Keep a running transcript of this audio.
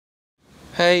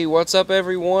Hey, what's up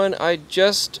everyone? I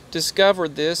just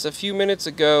discovered this a few minutes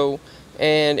ago,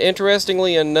 and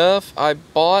interestingly enough, I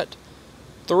bought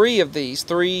three of these,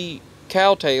 three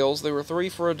cowtails. They were 3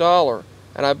 for $1,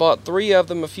 and I bought 3 of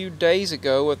them a few days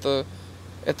ago at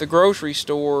the grocery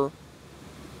store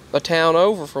a town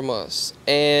over from us,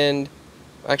 and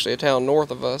actually a town north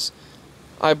of us.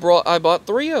 I bought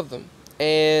 3 of them,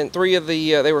 and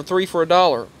they were 3 for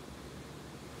 $1,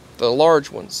 the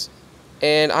large ones.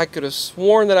 And I could have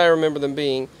sworn that I remember them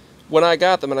being when I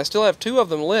got them, and I still have 2 of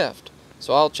them left.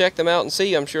 So I'll check them out and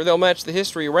see. I'm sure they'll match the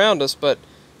history around us, but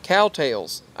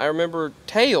cowtails. I remember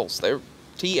tails. They're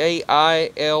T-A-I-L-S.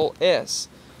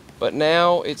 But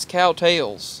now it's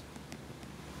cowtails.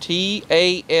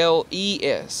 T-A-L-E-S.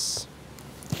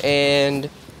 And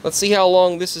let's see how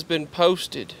long this has been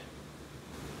posted.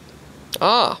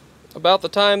 About the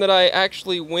time that I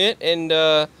actually went and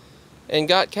got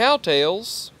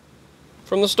cowtails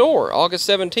from the store. August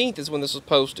 17th is when this was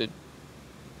posted.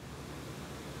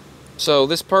 So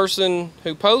this person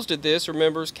who posted this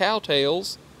remembers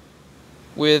cowtails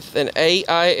with an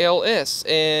A-I-L-S,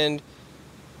 and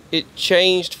it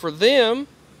changed for them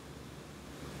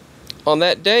on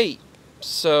that date.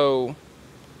 So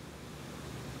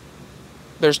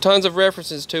there's tons of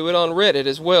references to it on Reddit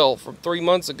as well. From 3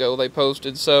 months ago they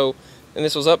posted. So, and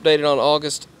this was updated on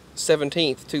August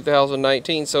 17th,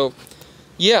 2019. So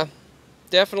yeah,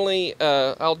 definitely,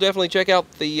 I'll definitely check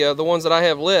out the ones that I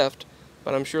have left,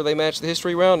 but I'm sure they match the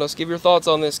history around us. Give your thoughts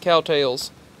on this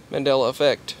cowtails Mandela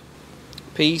effect.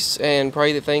 Peace, and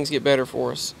pray that things get better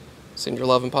for us. Send your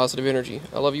love and positive energy.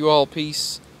 I love you all.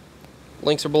 Peace.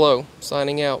 Links are below.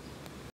 Signing out.